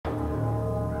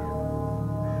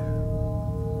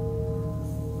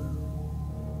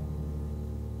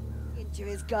To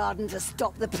his garden to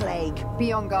stop the plague.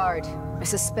 Be on guard. I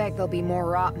suspect there'll be more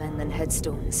ratmen than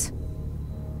headstones.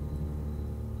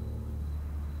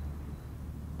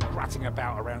 Ratting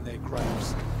about around their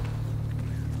graves.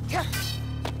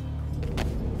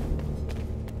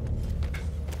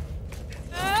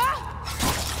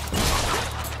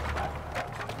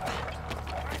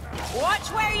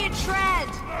 Watch where you tread!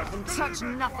 And touch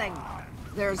nothing.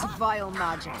 There's vile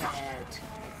magic ahead.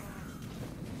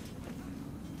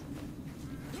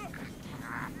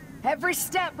 Every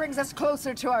step brings us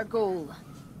closer to our goal.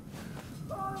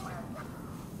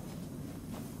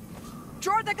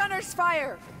 Draw the gunner's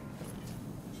fire!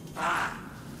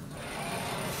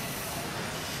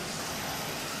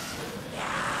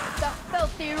 The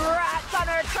filthy rat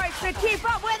gunner tries to keep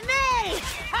up with me!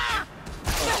 Ha!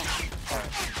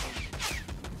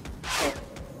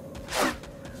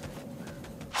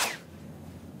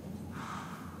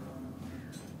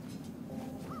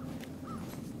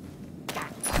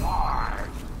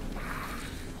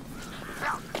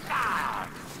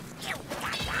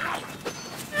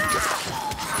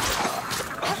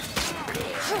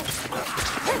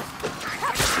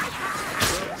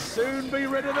 Soon be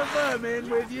rid of the vermin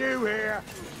with you here.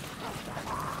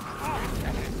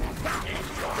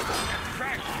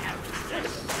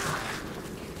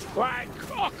 What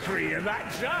crockery of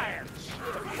that giant!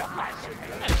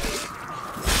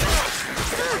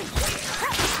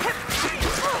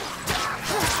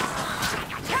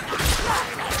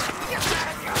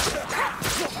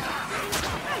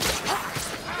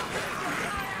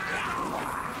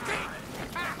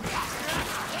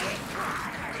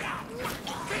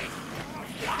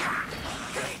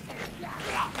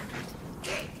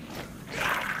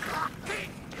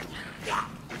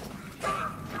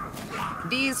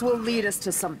 These will lead us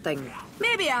to something.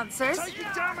 Maybe answers. Take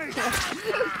your damage!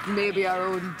 Maybe our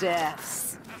own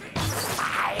deaths.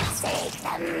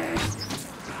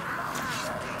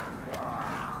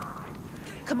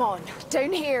 Come on,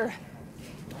 down here.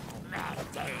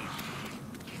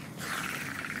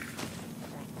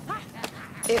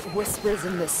 It whispers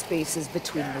in the spaces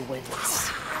between the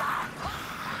winds.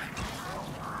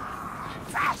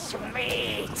 That's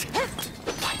meat!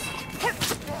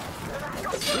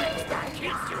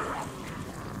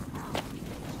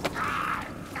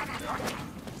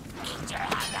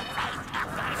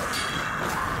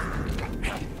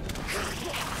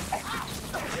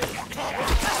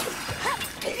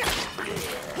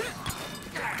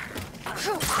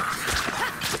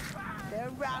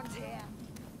 They're around here.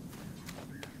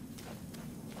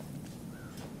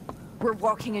 We're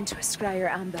walking into a Scryer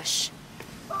ambush.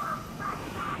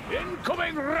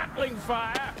 Incoming rattling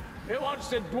fire! It wants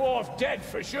the dwarf dead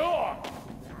for sure!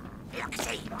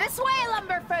 This way,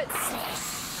 Lumberfoots!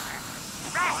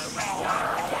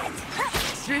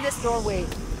 Through this doorway.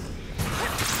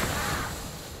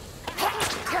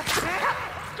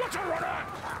 Got a runner!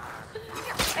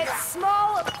 It's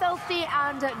small, filthy,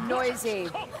 and noisy.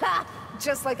 Ha!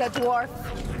 Just like a dwarf.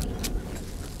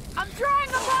 I'm throwing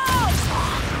a bomb!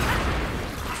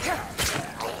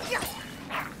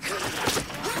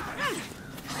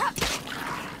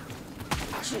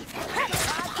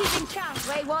 Keeping count,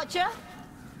 Weight Watcher.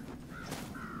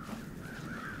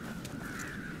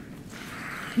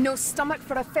 No stomach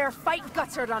for a fair fight,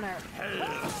 gutter runner.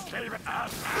 Keep it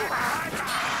up!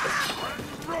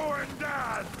 Ruin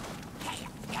Dad!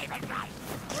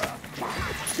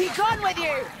 Be gone with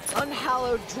you,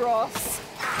 unhallowed dross.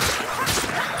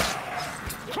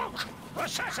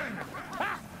 Assassin!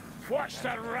 Ha! Watch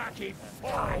the Rocky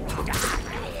fall!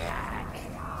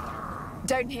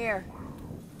 Down here.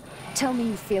 Tell me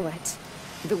you feel it.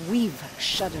 The weave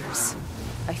shudders.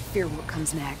 I fear what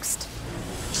comes next.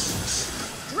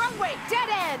 Wrong way, dead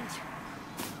end!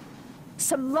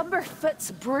 Some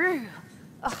Lumberfoot's brew.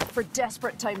 Ugh, for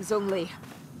desperate times only.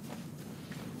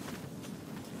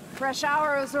 Fresh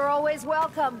arrows are always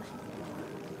welcome.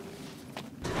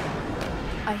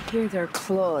 I hear their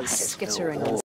claws skittering.